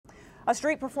A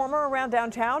street performer around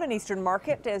downtown and Eastern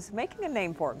Market is making a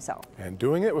name for himself. And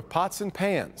doing it with pots and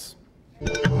pans.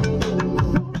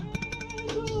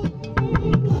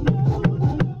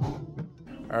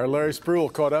 Our Larry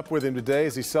Spruill caught up with him today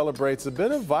as he celebrates a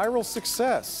bit of viral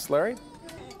success. Larry?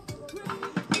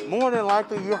 More than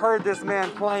likely, you heard this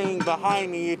man playing behind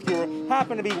me if you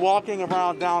happen to be walking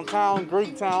around downtown,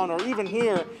 Greektown, or even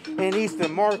here in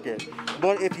Eastern Market.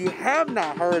 But if you have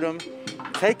not heard him,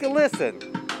 take a listen.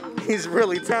 He's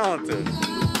really talented.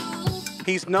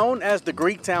 He's known as the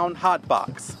Greektown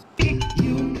Hotbox.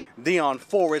 Dion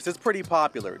Forrest is pretty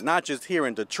popular, not just here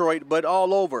in Detroit, but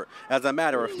all over. As a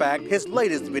matter of fact, his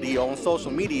latest video on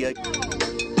social media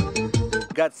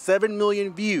got 7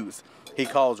 million views. He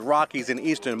calls Rocky's in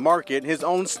Eastern Market his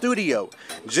own studio,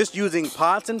 just using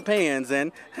pots and pans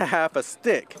and half a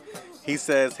stick. He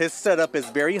says his setup is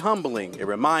very humbling. It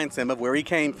reminds him of where he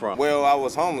came from. Well, I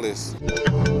was homeless.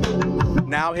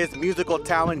 Now his musical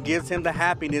talent gives him the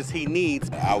happiness he needs.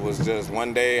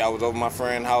 One day I was over my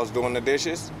friend's house doing the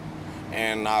dishes,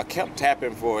 and I kept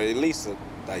tapping for at least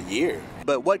a year.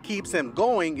 But what keeps him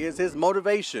going is his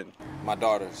motivation. My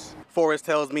daughters. Forrest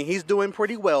tells me he's doing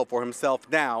pretty well for himself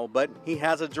now, but he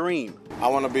has a dream. I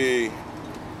want to be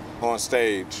on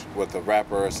stage with a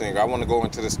rapper or a singer. I want to go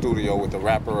into the studio with a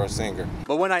rapper or a singer.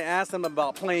 But when I asked him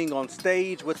about playing on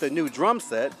stage with the new drum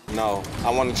set, no, I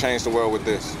want to change the world with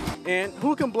this. And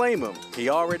who can blame him? He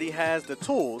already has the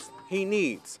tools he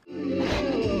needs.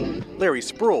 Larry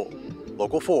Spruill,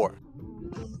 Local 4.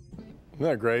 Isn't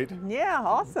that great? Yeah,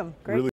 awesome. Great. Really